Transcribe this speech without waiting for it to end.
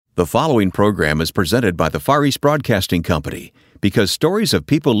The following program is presented by the Far East Broadcasting Company because stories of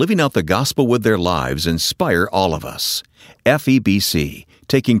people living out the gospel with their lives inspire all of us. FEBC,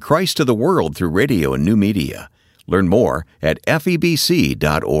 taking Christ to the world through radio and new media. Learn more at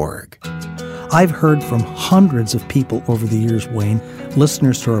febc.org. I've heard from hundreds of people over the years, Wayne,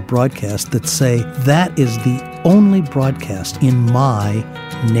 listeners to our broadcast, that say that is the only broadcast in my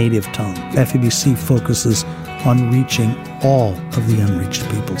native tongue. FEBC focuses on reaching all of the unreached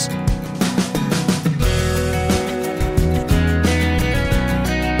peoples.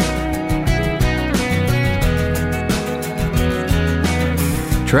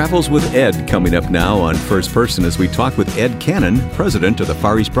 Travels with Ed coming up now on First Person as we talk with Ed Cannon, president of the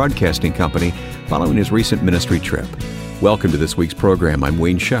Far East Broadcasting Company, following his recent ministry trip. Welcome to this week's program. I'm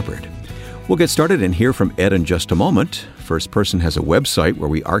Wayne Shepherd. We'll get started and hear from Ed in just a moment. First Person has a website where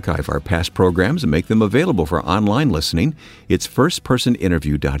we archive our past programs and make them available for online listening. It's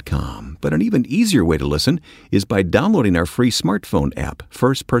firstpersoninterview.com. But an even easier way to listen is by downloading our free smartphone app,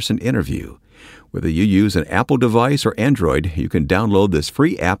 First Person Interview. Whether you use an Apple device or Android, you can download this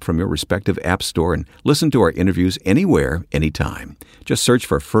free app from your respective app store and listen to our interviews anywhere, anytime. Just search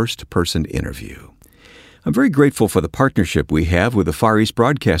for First Person Interview. I'm very grateful for the partnership we have with the Far East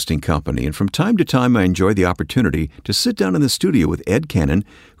Broadcasting Company, and from time to time I enjoy the opportunity to sit down in the studio with Ed Cannon,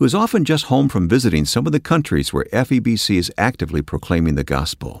 who is often just home from visiting some of the countries where FEBC is actively proclaiming the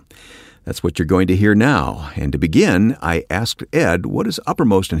gospel. That's what you're going to hear now. And to begin, I asked Ed what is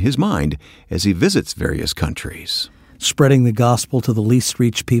uppermost in his mind as he visits various countries. Spreading the gospel to the least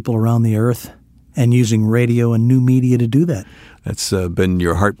reached people around the earth and using radio and new media to do that. That's been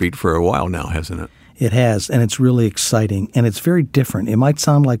your heartbeat for a while now, hasn't it? It has, and it's really exciting, and it's very different. It might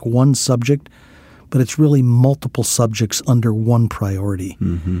sound like one subject, but it's really multiple subjects under one priority.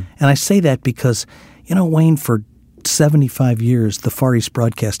 Mm-hmm. And I say that because, Wayne, for 75 years, the Far East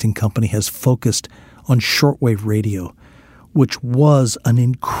Broadcasting Company has focused on shortwave radio, which was an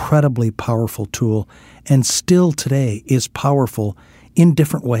incredibly powerful tool and still today is powerful in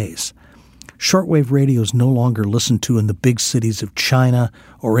different ways. Shortwave radio is no longer listened to in the big cities of China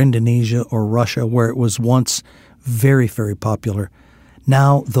or Indonesia or Russia, where it was once very, very popular.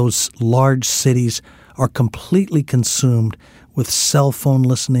 Now those large cities are completely consumed with cell phone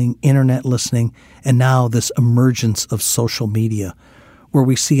listening, internet listening, and now this emergence of social media, where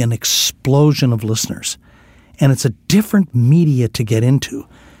we see an explosion of listeners. And it's a different media to get into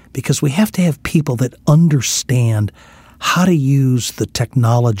because we have to have people that understand how to use the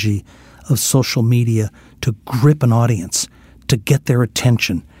technology of social media to grip an audience, to get their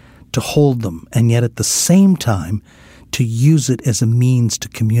attention, to hold them, and yet at the same time to use it as a means to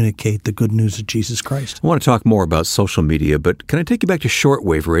communicate the good news of Jesus Christ. I want to talk more about social media, but can I take you back to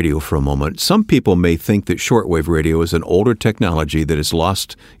shortwave radio for a moment? Some people may think that shortwave radio is an older technology that has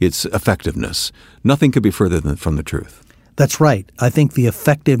lost its effectiveness. Nothing could be further from the truth. That's right. I think the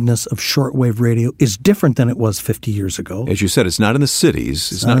effectiveness of shortwave radio is different than it was 50 years ago. As you said, it's not in the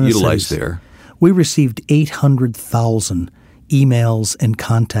cities. It's not utilized there. We received 800,000 emails and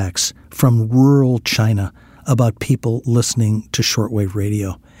contacts from rural China about people listening to shortwave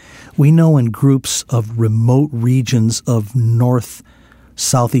radio. We know in groups of remote regions of North,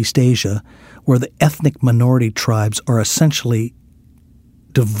 Southeast Asia, where the ethnic minority tribes are essentially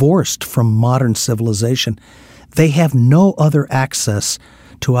divorced from modern civilization, they have no other access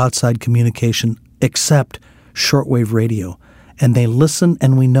to outside communication except shortwave radio. And they listen,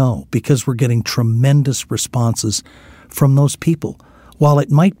 and we know, because we're getting tremendous responses from those people. While it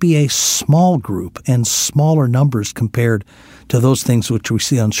might be a small group and smaller numbers compared to those things which we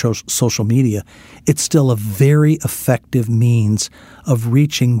see on social media, it's still a very effective means of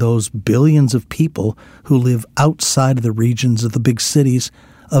reaching those billions of people who live outside of the regions of the big cities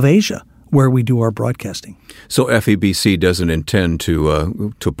of Asia, where we do our broadcasting. So FEBC doesn't intend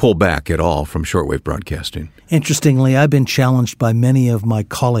to pull back at all from shortwave broadcasting? Interestingly, I've been challenged by many of my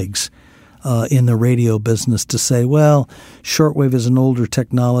colleagues in the radio business to say, well, shortwave is an older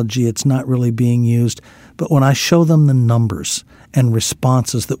technology, it's not really being used. But when I show them the numbers and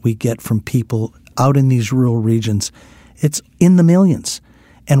responses that we get from people out in these rural regions, it's in the millions.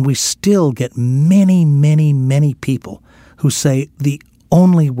 And we still get many, many, many people who say the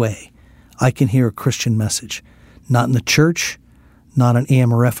only way I can hear a Christian message, not in the church, not on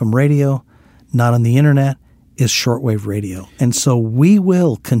AM or FM radio, not on the internet, is shortwave radio. And so we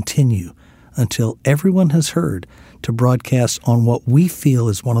will continue until everyone has heard to broadcast on what we feel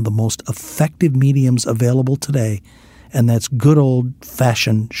is one of the most effective mediums available today, and that's good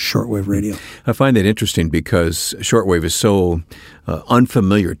old-fashioned shortwave radio. I find that interesting because shortwave is so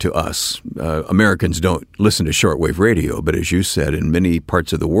unfamiliar to us. Americans don't listen to shortwave radio, but as you said, in many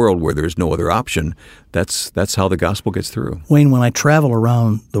parts of the world where there's no other option, that's how the gospel gets through. Wayne, when I travel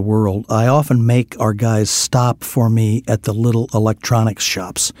around the world, I often make our guys stop for me at the little electronics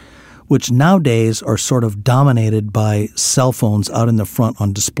shops, which nowadays are sort of dominated by cell phones out in the front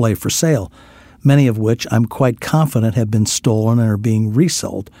on display for sale, many of which I'm quite confident have been stolen and are being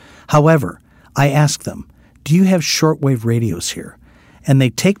resold. However, I ask them, do you have shortwave radios here? And they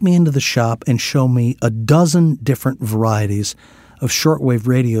take me into the shop and show me a dozen different varieties of shortwave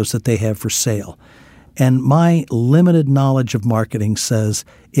radios that they have for sale. And my limited knowledge of marketing says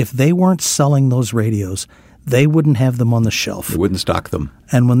if they weren't selling those radios, they wouldn't have them on the shelf. They wouldn't stock them.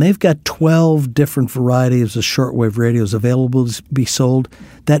 And when they've got 12 different varieties of shortwave radios available to be sold,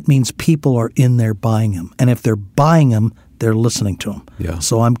 that means people are in there buying them. And if they're buying them, they're listening to them. Yeah.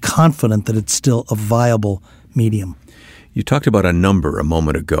 So I'm confident that it's still a viable medium. You talked about a number a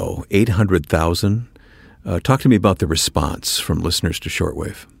moment ago, 800,000. Talk to me about the response from listeners to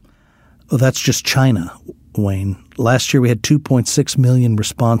shortwave. Well, that's just China, Wayne. Last year we had 2.6 million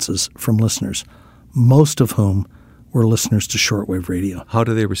responses from listeners, most of whom were listeners to shortwave radio. How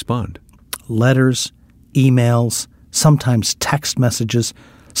do they respond? Letters, emails, sometimes text messages,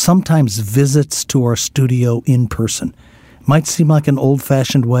 sometimes visits to our studio in person. Might seem like an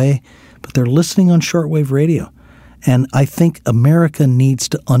old-fashioned way, but they're listening on shortwave radio. And I think America needs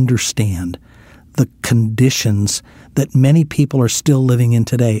to understand the conditions that many people are still living in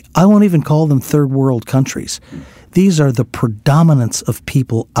today. I won't even call them third world countries. These are the predominance of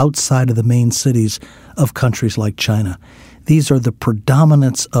people outside of the main cities of countries like China. These are the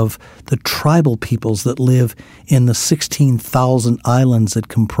predominance of the tribal peoples that live in the 16,000 islands that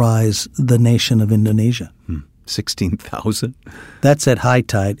comprise the nation of Indonesia. 16,000? That's at high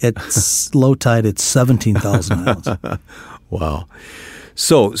tide. At low tide, it's 17,000 islands. Wow.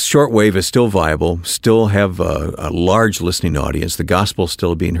 So shortwave is still viable, still have a large listening audience. The gospel is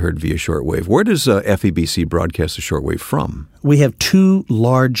still being heard via shortwave. Where does FEBC broadcast the shortwave from? We have two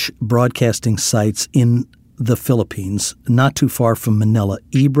large broadcasting sites in the Philippines, not too far from Manila.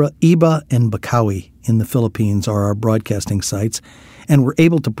 Iba and Bocaue in the Philippines are our broadcasting sites, and we're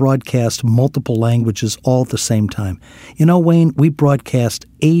able to broadcast multiple languages all at the same time. You know, Wayne, we broadcast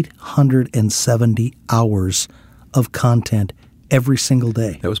 870 hours of content every single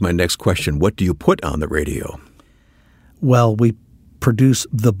day. That was my next question. What do you put on the radio? Well, we produce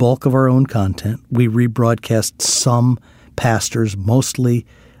the bulk of our own content. We rebroadcast some pastors, mostly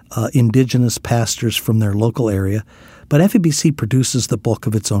indigenous pastors from their local area. But FEBC produces the bulk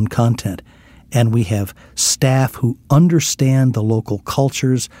of its own content. And we have staff who understand the local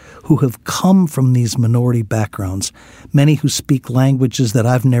cultures, who have come from these minority backgrounds, many who speak languages that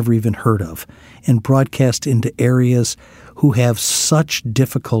I've never even heard of, and broadcast into areas who have such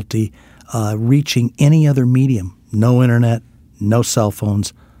difficulty reaching any other medium. No internet, no cell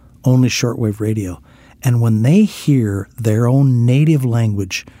phones, only shortwave radio. And when they hear their own native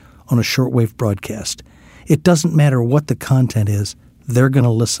language on a shortwave broadcast, it doesn't matter what the content is, they're going to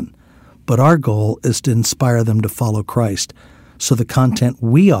listen. But our goal is to inspire them to follow Christ. So the content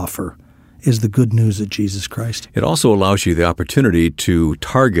we offer is the good news of Jesus Christ. It also allows you the opportunity to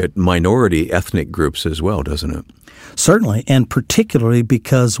target minority ethnic groups as well, doesn't it? Certainly, and particularly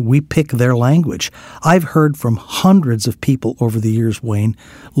because we pick their language. I've heard from hundreds of people over the years, Wayne,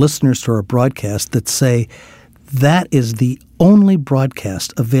 listeners to our broadcast, that say that is the only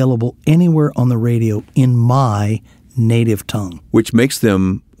broadcast available anywhere on the radio in my native tongue. Which makes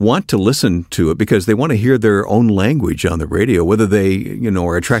them want to listen to it because they want to hear their own language on the radio, whether they,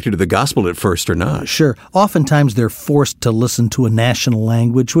 are attracted to the gospel at first or not. Sure. Oftentimes they're forced to listen to a national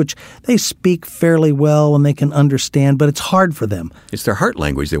language, which they speak fairly well and they can understand, but it's hard for them. It's their heart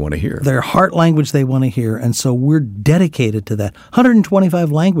language they want to hear. Their heart language they want to hear, and so we're dedicated to that.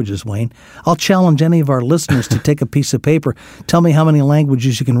 125 languages, Wayne. I'll challenge any of our listeners to take a piece of paper, tell me how many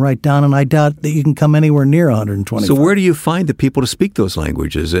languages you can write down, and I doubt that you can come anywhere near 125. So where do you find the people to speak those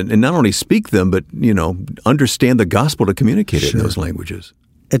languages? And not only speak them, but, understand the gospel to communicate it in those languages.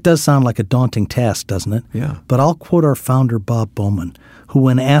 It does sound like a daunting task, doesn't it? Yeah. But I'll quote our founder, Bob Bowman, who,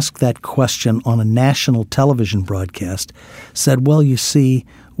 when asked that question on a national television broadcast, said, well, you see,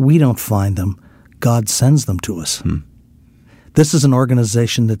 we don't find them. God sends them to us. This is an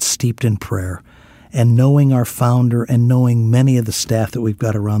organization that's steeped in prayer. And knowing our founder and knowing many of the staff that we've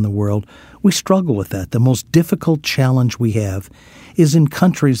got around the world, we struggle with that. The most difficult challenge we have is in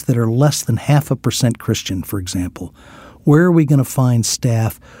countries that are less than 0.5% Christian, for example, Where are we going to find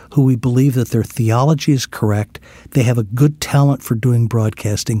staff who we believe that their theology is correct, they have a good talent for doing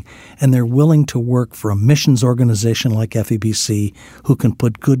broadcasting, and they're willing to work for a missions organization like FEBC who can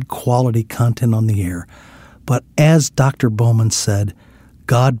put good quality content on the air? But as Dr. Bowman said,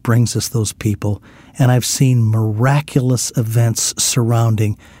 God brings us those people, and I've seen miraculous events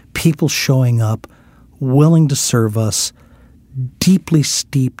surrounding people showing up, willing to serve us, deeply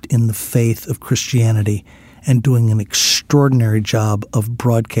steeped in the faith of Christianity, and doing an extraordinary job of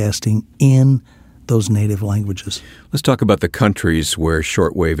broadcasting in those native languages. Let's talk about the countries where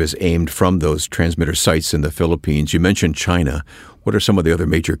shortwave is aimed from those transmitter sites in the Philippines. You mentioned China. What are some of the other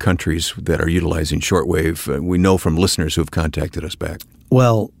major countries that are utilizing shortwave? We know from listeners who have contacted us back.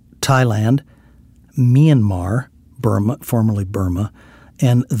 Well, Thailand, Myanmar, Burma, formerly Burma,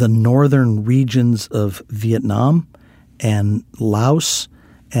 and the northern regions of Vietnam and Laos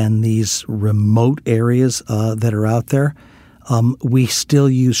and these remote areas that are out there. We still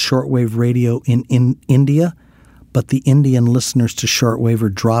use shortwave radio in India, but the Indian listeners to shortwave are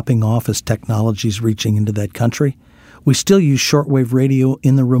dropping off as technology is reaching into that country. We still use shortwave radio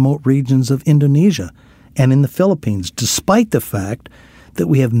in the remote regions of Indonesia and in the Philippines, despite the fact that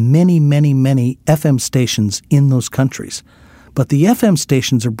we have many, many, many FM stations in those countries. But the FM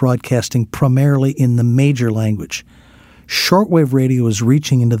stations are broadcasting primarily in the major language. Shortwave radio is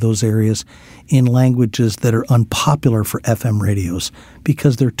reaching into those areas in languages that are unpopular for FM radios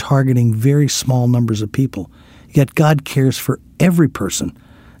because they're targeting very small numbers of people. Yet God cares for every person,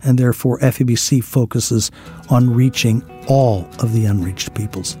 and therefore FEBC focuses on reaching all of the unreached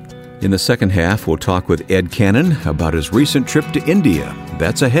peoples. In the second half, we'll talk with Ed Cannon about his recent trip to India.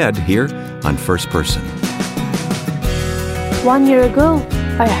 That's ahead here on First Person. 1 year ago,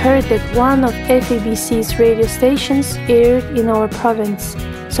 I heard that one of FEBC's radio stations aired in our province,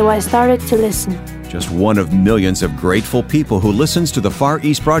 so I started to listen. Just one of millions of grateful people who listens to the Far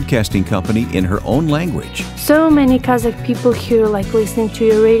East Broadcasting Company in her own language. So many Kazakh people here like listening to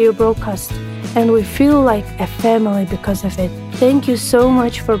your radio broadcast, and we feel like a family because of it. Thank you so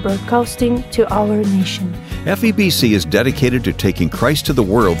much for broadcasting to our nation. FEBC is dedicated to taking Christ to the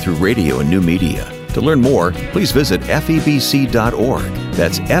world through radio and new media. To learn more, please visit febc.org.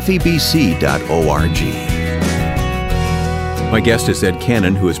 That's febc.org. My guest is Ed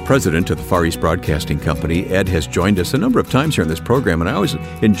Cannon, who is president of the Far East Broadcasting Company. Ed has joined us a number of times here on this program, and I always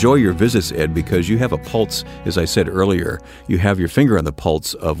enjoy your visits, Ed, because you have a pulse, as I said earlier. You have your finger on the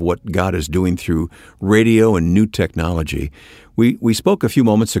pulse of what God is doing through radio and new technology. We spoke a few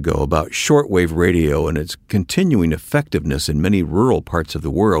moments ago about shortwave radio and its continuing effectiveness in many rural parts of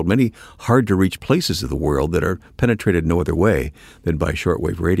the world, many hard-to-reach places of the world that are penetrated no other way than by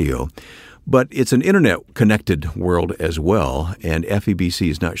shortwave radio. But it's an internet-connected world as well, and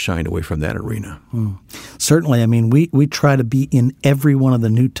FEBC is not shying away from that arena. Certainly. I mean, we try to be in every one of the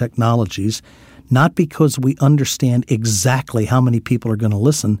new technologies, not because we understand exactly how many people are going to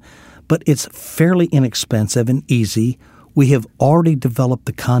listen, but it's fairly inexpensive and easy. We have already developed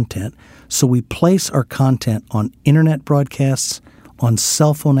the content, so we place our content on internet broadcasts, on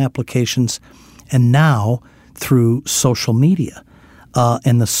cell phone applications, and now through social media.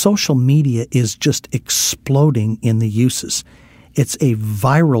 And the social media is just exploding in the uses. It's a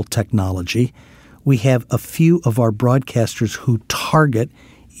viral technology. We have a few of our broadcasters who target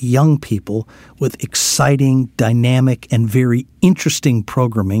young people with exciting, dynamic, and very interesting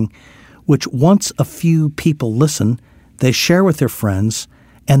programming, which once a few people listen, they share with their friends,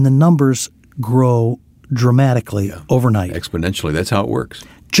 and the numbers grow dramatically overnight. Exponentially. That's how it works.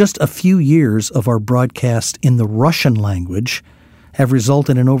 Just a few years of our broadcast in the Russian language have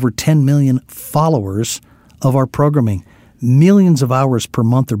resulted in over 10 million followers of our programming. Millions of hours per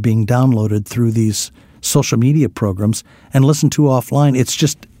month are being downloaded through these social media programs and listened to offline. It's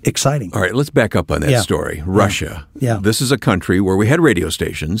just exciting. All right, let's back up on that story. Russia. Yeah. This is a country where we had radio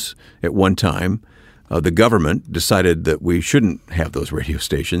stations at one time. The government decided that we shouldn't have those radio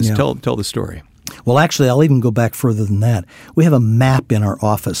stations. Yeah. Tell the story. Well, actually, I'll even go back further than that. We have a map in our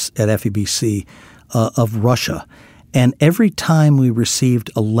office at FEBC of Russia. And every time we received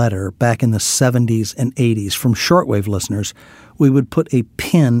a letter back in the 70s and 80s from shortwave listeners, we would put a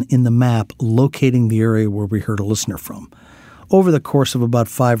pin in the map locating the area where we heard a listener from. Over the course of about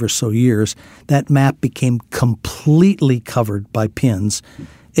 5 or so years, that map became completely covered by pins,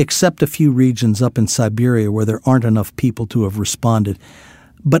 except a few regions up in Siberia where there aren't enough people to have responded.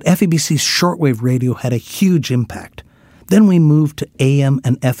 But FEBC's shortwave radio had a huge impact. Then we moved to AM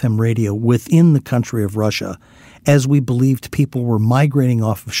and FM radio within the country of Russia, as we believed people were migrating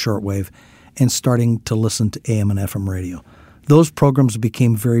off of shortwave and starting to listen to AM and FM radio. those programs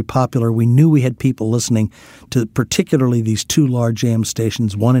became very popular. We knew we had people listening to particularly these two large AM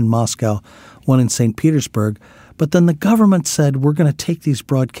stations, one in Moscow, one in St. Petersburg. But then the government said, we're going to take these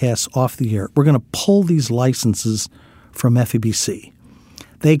broadcasts off the air. We're going to pull these licenses from FEBC.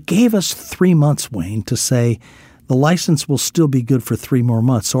 They gave us 3 months, Wayne, to say the license will still be good for 3 more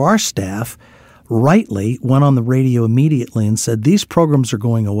months. So our staff rightly went on the radio immediately and said, these programs are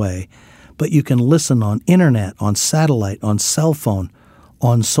going away, but you can listen on internet, on satellite, on cell phone,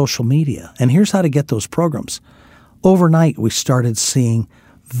 on social media. And here's how to get those programs. Overnight, we started seeing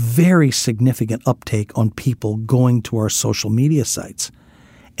very significant uptake on people going to our social media sites.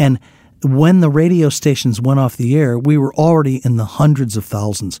 And when the radio stations went off the air, we were already in the hundreds of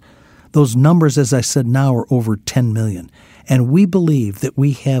thousands. Those numbers, as I said, now are over 10 million. And we believe that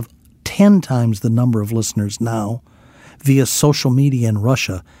we have 10 times the number of listeners now via social media in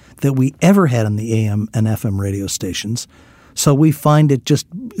Russia that we ever had in the AM and FM radio stations. So we find it just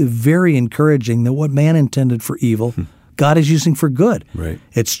very encouraging that what man intended for evil, God is using for good. Right.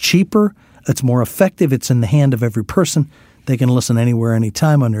 It's cheaper. It's more effective. It's in the hand of every person. They can listen anywhere,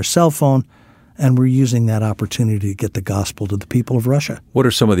 anytime on their cell phone. And we're using that opportunity to get the gospel to the people of Russia. What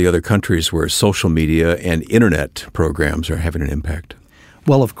are some of the other countries where social media and internet programs are having an impact?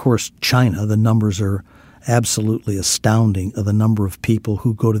 Well, of course, China. The numbers are absolutely astounding of the number of people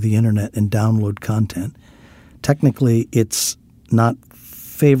who go to the internet and download content. Technically, it's not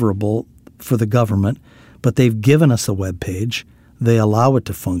favorable for the government, but they've given us a web page. They allow it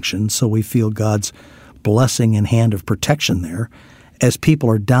to function, so we feel God's blessing and hand of protection there as people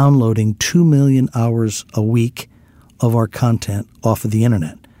are downloading 2 million hours a week of our content off of the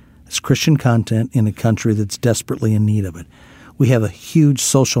internet. It's Christian content in a country that's desperately in need of it. We have a huge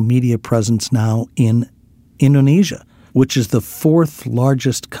social media presence now in Indonesia, which is the 4th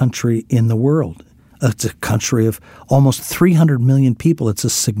largest country in the world. It's a country of almost 300 million people. It's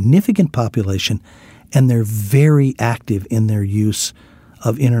a significant population, and they're very active in their use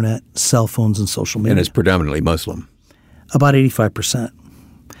of internet, cell phones, and social media. And it's predominantly Muslim. About 85%.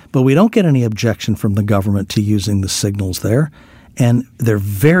 But we don't get any objection from the government to using the signals there, and they're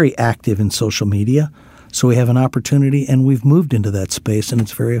very active in social media. So we have an opportunity, and we've moved into that space, and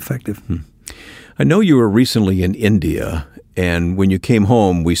it's very effective. I know you were recently in India, and when you came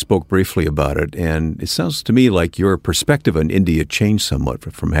home, we spoke briefly about it, and it sounds to me like your perspective on India changed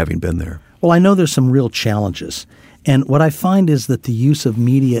somewhat from having been there. Well, I know there's some real challenges, and what I find is that the use of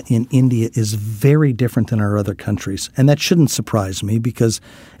media in India is very different than our other countries, and that shouldn't surprise me because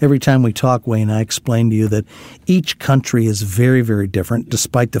every time we talk, Wayne, I explain to you that each country is very, very different,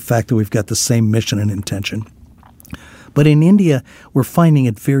 despite the fact that we've got the same mission and intention. But in India, we're finding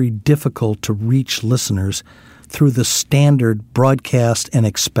it very difficult to reach listeners through the standard broadcast and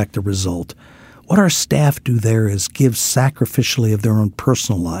expect a result. What our staff do there is give sacrificially of their own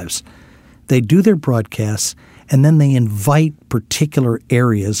personal lives. They do their broadcasts, and then they invite particular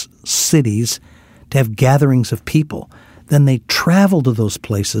areas, cities, to have gatherings of people. Then they travel to those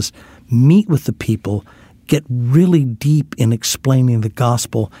places, meet with the people, get really deep in explaining the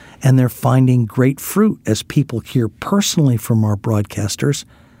gospel, and they're finding great fruit as people hear personally from our broadcasters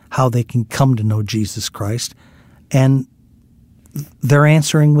how they can come to know Jesus Christ, and they're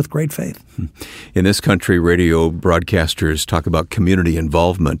answering with great faith. In this country, radio broadcasters talk about community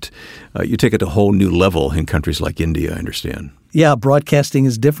involvement. You take it to a whole new level in countries like India, I understand. Yeah, broadcasting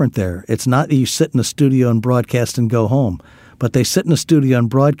is different there. It's not that you sit in a studio and broadcast and go home, but they sit in a studio and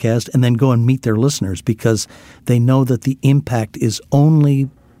broadcast and then go and meet their listeners because they know that the impact is only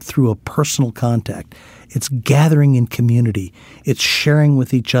through a personal contact. It's gathering in community. It's sharing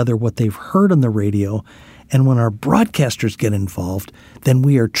with each other what they've heard on the radio. And when our broadcasters get involved, then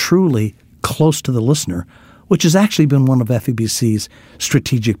we are truly close to the listener, which has actually been one of FEBC's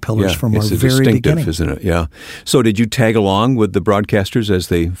strategic pillars from our very beginning. Isn't it? Yeah. So did you tag along with the broadcasters as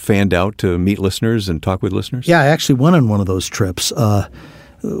they fanned out to meet listeners and talk with listeners? Yeah, I actually went on one of those trips.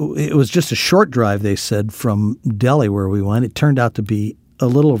 It was just a short drive, they said, from Delhi where we went. It turned out to be a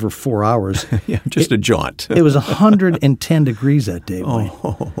little over 4 hours. Yeah, just a jaunt. It was 110 degrees that day.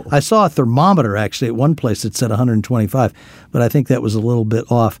 Oh. I saw a thermometer actually at one place that said 125, but I think that was a little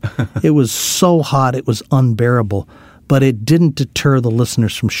bit off. It was so hot it was unbearable, but it didn't deter the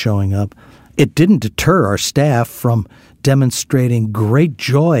listeners from showing up. It didn't deter our staff from demonstrating great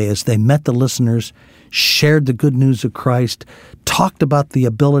joy as they met the listeners, shared the good news of Christ, talked about the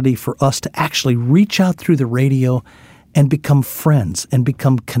ability for us to actually reach out through the radio and become friends and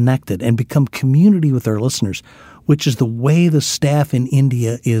become connected and become community with our listeners, which is the way the staff in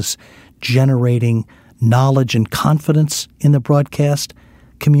India is generating knowledge and confidence in the broadcast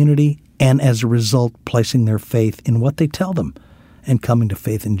community and as a result, placing their faith in what they tell them and coming to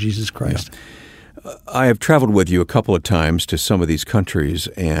faith in Jesus Christ. Yeah. I have traveled with you a couple of times to some of these countries,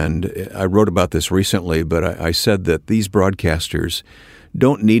 and I wrote about this recently, but I said that these broadcasters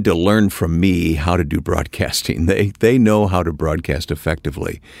don't need to learn from me how to do broadcasting. They know how to broadcast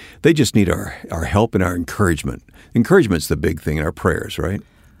effectively. They just need our help and our encouragement. Encouragement's the big thing in our prayers, right?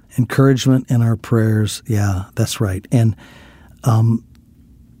 Encouragement in our prayers, yeah, that's right. And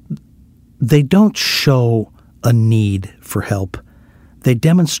they don't show a need for help. They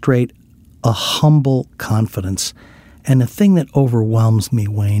demonstrate a humble confidence. And the thing that overwhelms me,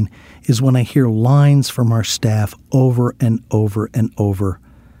 Wayne, is when I hear lines from our staff over and over and over.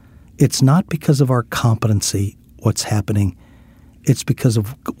 It's not because of our competency what's happening. It's because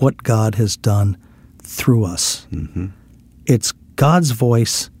of what God has done through us. Mm-hmm. It's God's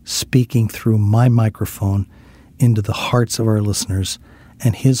voice speaking through my microphone into the hearts of our listeners,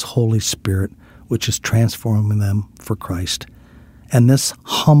 and His Holy Spirit, which is transforming them for Christ. And this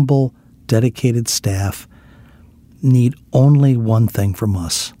humble, dedicated staff need only one thing from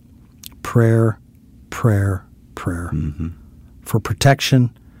us: prayer, prayer, prayer. Mm-hmm. For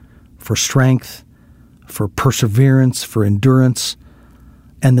protection, for strength, for perseverance, for endurance,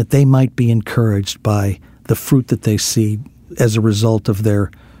 and that they might be encouraged by the fruit that they see as a result of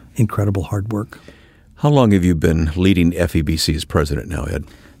their incredible hard work. How long have you been leading FEBC as president now, Ed?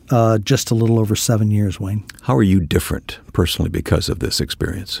 Just a little over 7 years, Wayne. How are you different personally because of this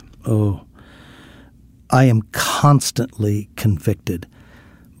experience? Oh, I am constantly convicted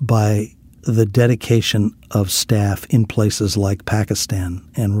by the dedication of staff in places like Pakistan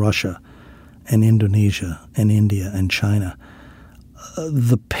and Russia and Indonesia and India and China.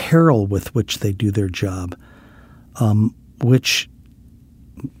 The peril with which they do their job, which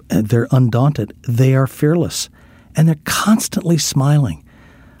they're undaunted. They are fearless, and they're constantly smiling.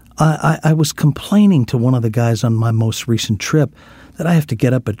 I was complaining to one of the guys on my most recent trip that I have to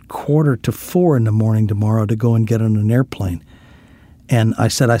get up at 3:45 in the morning tomorrow to go and get on an airplane. And I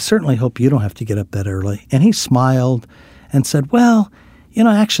said, I certainly hope you don't have to get up that early. And he smiled and said, well,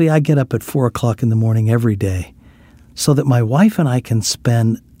 actually I get up at 4 o'clock in the morning every day so that my wife and I can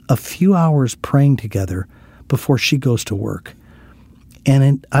spend a few hours praying together before she goes to work.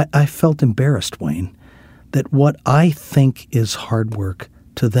 And I felt embarrassed, Wayne, that what I think is hard work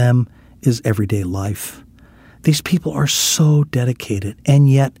to them is everyday life. These people are so dedicated and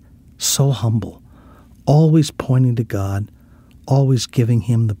yet so humble, always pointing to God, always giving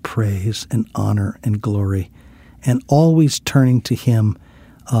Him the praise and honor and glory, and always turning to Him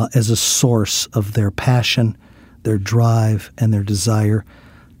as a source of their passion, their drive, and their desire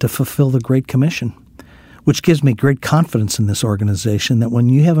to fulfill the Great Commission, which gives me great confidence in this organization, that when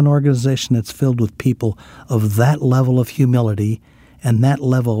you have an organization that's filled with people of that level of humility and that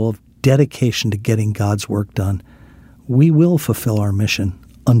level of dedication to getting God's work done, we will fulfill our mission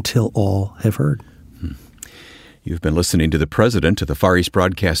until all have heard. You've been listening to the president of the Far East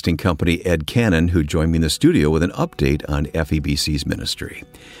Broadcasting Company, Ed Cannon, who joined me in the studio with an update on FEBC's ministry.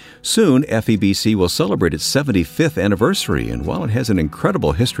 Soon, FEBC will celebrate its 75th anniversary, and while it has an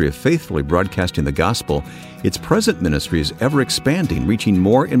incredible history of faithfully broadcasting the gospel, its present ministry is ever expanding, reaching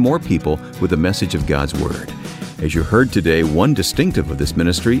more and more people with the message of God's Word. As you heard today, one distinctive of this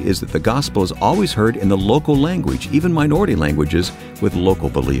ministry is that the gospel is always heard in the local language, even minority languages, with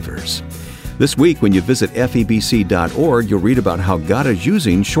local believers. This week, when you visit FEBC.org, you'll read about how God is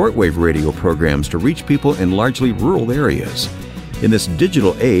using shortwave radio programs to reach people in largely rural areas. In this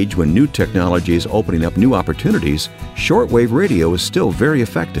digital age, when new technology is opening up new opportunities, shortwave radio is still very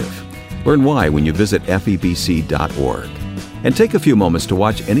effective. Learn why when you visit FEBC.org. And take a few moments to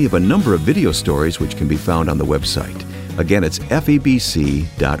watch any of a number of video stories which can be found on the website. Again, it's FEBC.org.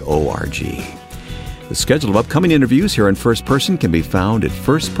 The schedule of upcoming interviews here on First Person can be found at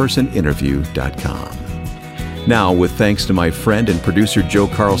firstpersoninterview.com. Now, with thanks to my friend and producer Joe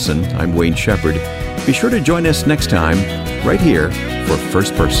Carlson, I'm Wayne Shepherd. Be sure to join us next time, right here, for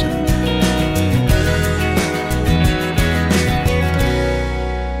First Person.